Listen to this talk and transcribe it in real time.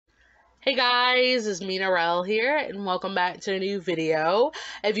Hey guys, it's me Narelle here, and welcome back to a new video.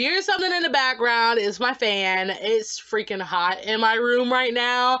 If you hear something in the background, it's my fan. It's freaking hot in my room right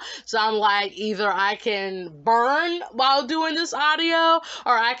now, so I'm like, either I can burn while doing this audio,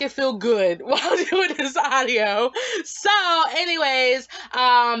 or I can feel good while doing this audio. So, anyways,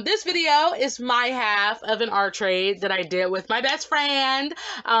 this video is my half of an art trade that I did with my best friend,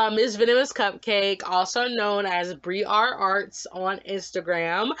 Miss Venomous Cupcake, also known as Briar Arts on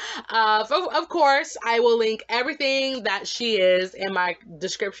Instagram. Of course, I will link everything that she is in my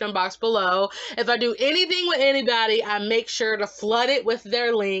description box below. If I do anything with anybody, I make sure to flood it with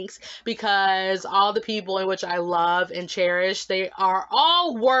their links because all the people in which I love and cherish, they are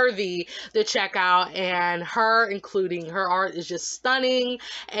all worthy to check out, and her, including her art, is just stunning,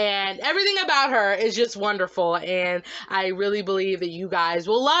 and everything about her is just wonderful, and I really believe that you guys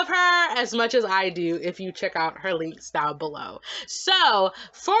will love her as much as I do if you check out her links down below. So,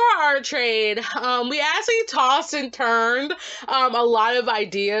 for our trade, we actually tossed and turned a lot of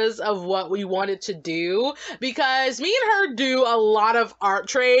ideas of what we wanted to do because me and her do a lot of art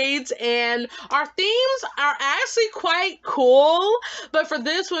trades and our themes are actually quite cool, but for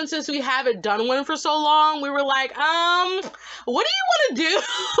this one, since we haven't done one for so long, we were like, what do you want to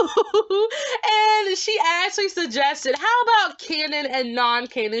do? And she actually suggested, how about canon and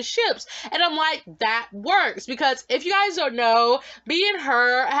non-canon ships? And I'm like, that works, because if you guys don't know, me and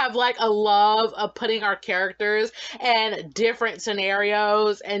her have like a love of putting our characters in different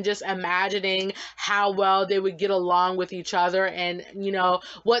scenarios and just imagining how well they would get along with each other, and you know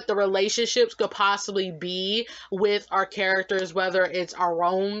what the relationships could possibly be with our characters, whether it's our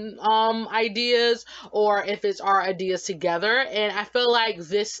own ideas or if it's our ideas together. And I feel like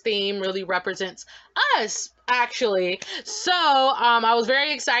this theme really represents us, actually. So I was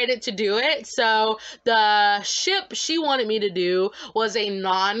very excited to do it. So the ship she wanted me to do was a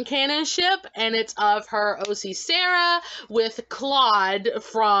non-canon ship, and it's of her OC Sarah with Claude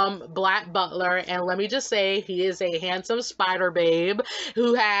from Black Butler. And let me just say, he is a handsome spider babe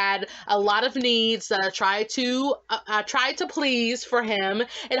who had a lot of needs that I tried to please for him,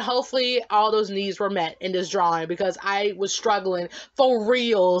 and hopefully all those needs were met in this drawing because I was struggling for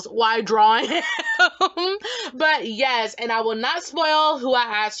reals while drawing him. But yes, and I will not spoil who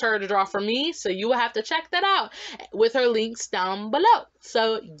I asked her to draw for me, so you will have to check that out with her links down below.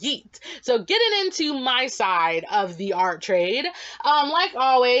 So yeet. So getting into my side of the art trade, like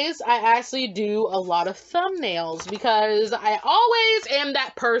always, I actually do a lot of thumbnails because I always am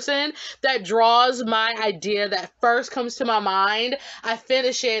that person that draws my idea that first comes to my mind. I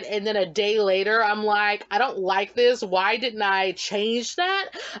finish it, and then a day later, I'm like, I don't like this. Why didn't I change that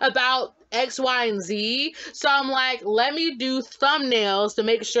about X, Y, and Z? So I'm like, let me do thumbnails to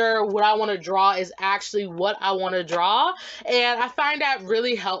make sure what I want to draw is actually what I want to draw. And I find that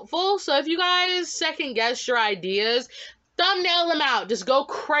really helpful. So if you guys second guess your ideas, thumbnail them out. Just go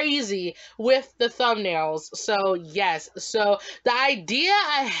crazy with the thumbnails. So yes, so the idea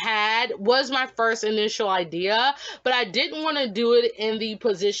I had was my first initial idea, but I didn't want to do it in the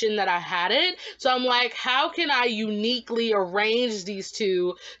position that I had it. So I'm like, how can I uniquely arrange these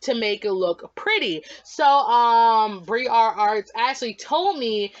two to make it look pretty? So Briar Arts actually told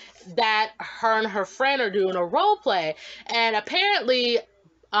me that her and her friend are doing a role play, and apparently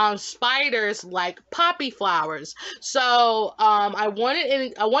spiders like poppy flowers. So I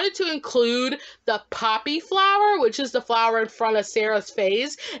wanted to include the poppy flower, which is the flower in front of Sarah's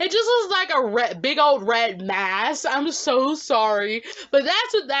face. It just looks like a big old red mass. I'm so sorry, but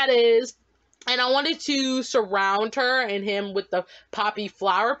that's what that is. And I wanted to surround her and him with the poppy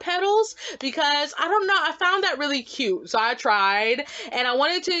flower petals because, I don't know, I found that really cute. So I tried, and I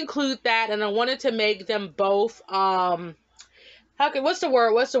wanted to include that, and I wanted to make them both, what's the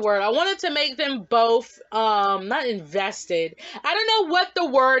word? I wanted to make them both, not invested. I don't know what the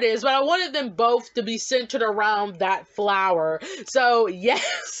word is, but I wanted them both to be centered around that flower. So,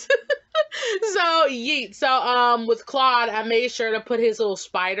 yes. So, yeet. So, with Claude, I made sure to put his little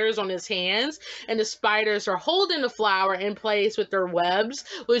spiders on his hands, and the spiders are holding the flower in place with their webs,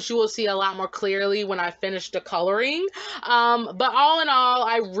 which you will see a lot more clearly when I finish the coloring. But all in all,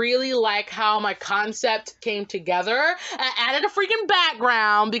 I really like how my concept came together. I added a freaking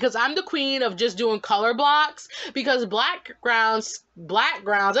background because I'm the queen of just doing color blocks, because backgrounds,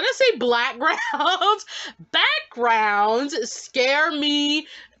 I didn't say black grounds, backgrounds scare me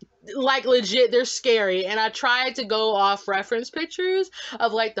like legit, they're scary. And I tried to go off reference pictures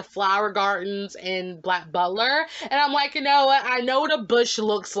of like the flower gardens in Black Butler, and I'm like, you know what, I know what a bush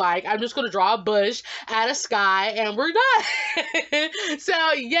looks like. I'm just gonna draw a bush, add a sky, and we're done.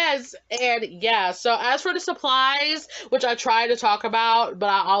 So yes, and yeah, so as for the supplies, which I try to talk about but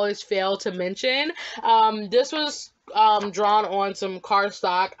I always fail to mention, this was drawn on some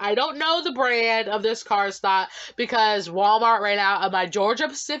cardstock. I don't know the brand of this cardstock because Walmart ran out of my Georgia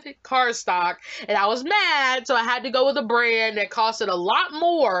Pacific cardstock, and I was mad, so I had to go with a brand that costed a lot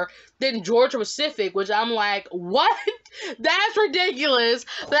more than Georgia Pacific, which I'm like, what? That's ridiculous.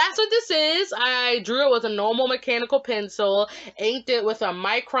 But that's what this is. I drew it with a normal mechanical pencil, inked it with a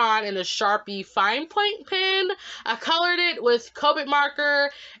Micron and a Sharpie fine point pen. I colored it with Copic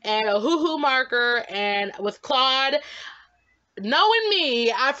marker and a Hoo-Hoo marker and with Claude. Knowing me,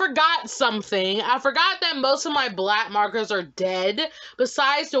 I forgot something. I forgot that most of my black markers are dead,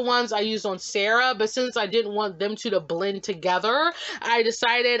 besides the ones I used on Sarah, but since I didn't want them to blend together, I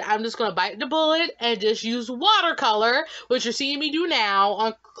decided I'm just going to bite the bullet and just use watercolor, which you're seeing me do now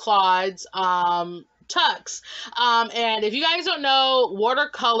on Claude's tucks. And if you guys don't know,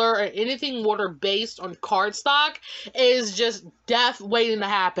 watercolor or anything water-based on cardstock is just death waiting to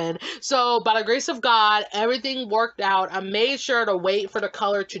happen. So by the grace of God, everything worked out. I made sure to wait for the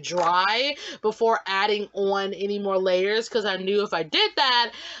color to dry before adding on any more layers, because I knew if I did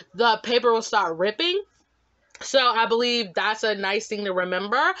that, the paper will start ripping. So I believe that's a nice thing to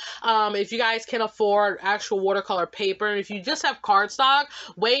remember. If you guys can afford actual watercolor paper, and if you just have cardstock,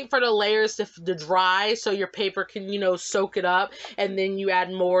 wait for the layers to dry so your paper can, you know, soak it up, and then you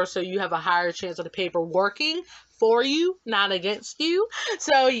add more so you have a higher chance of the paper working for you, not against you.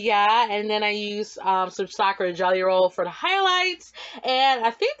 So yeah, and then I use some Sakura Jelly Roll for the highlights, and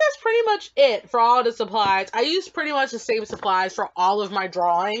I think that's pretty much it for all the supplies. I use pretty much the same supplies for all of my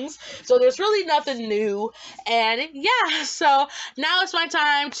drawings, so there's really nothing new. And yeah, so now it's my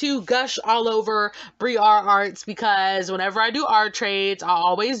time to gush all over Briar Arts, because whenever I do art trades, I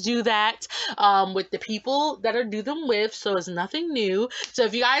always do that with the people that I do them with, so it's nothing new. So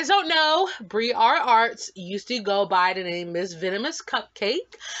if you guys don't know, Briar Arts used to go by the name Miss Venomous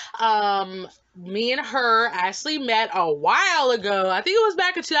Cupcake. Me and her actually met a while ago. I think it was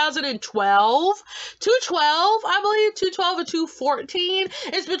back in 2012. 212, I believe. 212 or 214.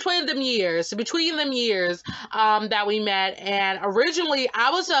 It's between them years. That we met. And originally,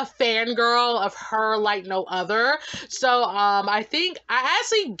 I was a fangirl of her like no other. So, I think I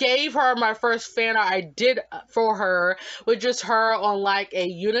actually gave her my first fan art I did for her, with just her on like a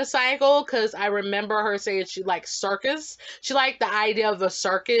unicycle, because I remember her saying she liked circus. She liked the idea of a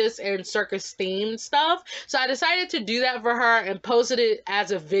circus and circus themed stuff. So I decided to do that for her and posted it as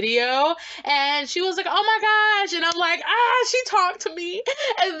a video, and she was like, oh my gosh, and I'm like, she talked to me.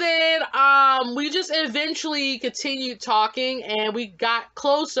 And then we just eventually continued talking, and we got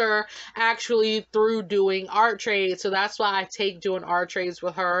closer actually through doing art trades. So that's why I take doing art trades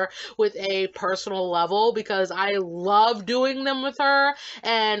with her with a personal level, because I love doing them with her,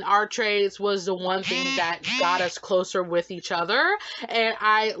 and art trades was the one thing that got us closer with each other, and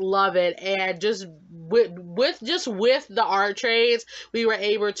I love it. And just with the art trades, we were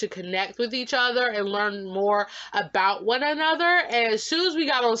able to connect with each other and learn more about one another. And as soon as we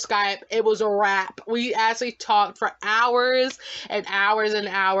got on Skype, it was a wrap. We actually talked for hours and hours and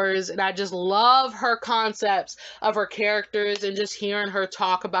hours, and I just love her concepts of her characters, and just hearing her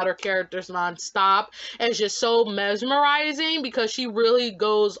talk about her characters nonstop. And it's just so mesmerizing, because she really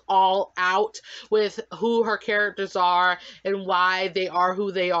goes all out with who her characters are and why they are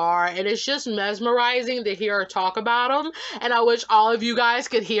who they are, and it's just mesmerizing to hear her talk about them. And I wish all of you guys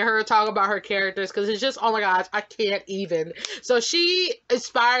could hear her talk about her characters, because it's just, oh my gosh, I can't even. So she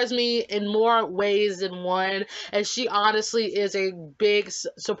inspires me in more ways than one, and she honestly is a big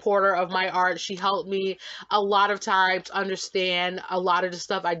supporter of my art. She helped me a lot of times understand a lot of the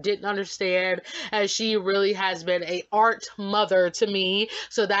stuff I didn't understand, and she really has been a art mother to me.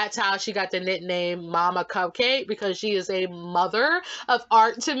 So that's how she got the nickname Mama Cupcake, because she is a mother of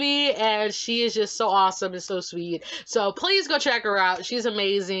art to me, and she is just so awesome and so sweet. So please go check her out. She's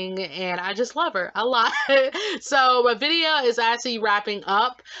amazing, and I just love her a lot. So my video is actually wrapping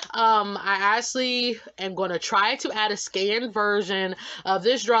up. I actually am going to try to add a scanned version of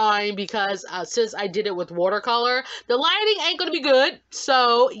this drawing, because since I did it with watercolor, the lighting ain't going to be good.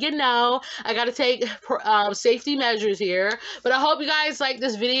 So, you know, I got to take safety measures here. But I hope you guys like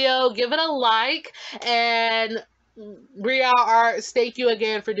this video. Give it a like, and Briar Arts, thank you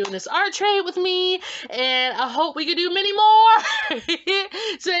again for doing this art trade with me, and I hope we can do many more.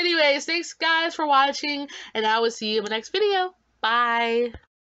 So anyways, thanks guys for watching, and I will see you in the next video. Bye.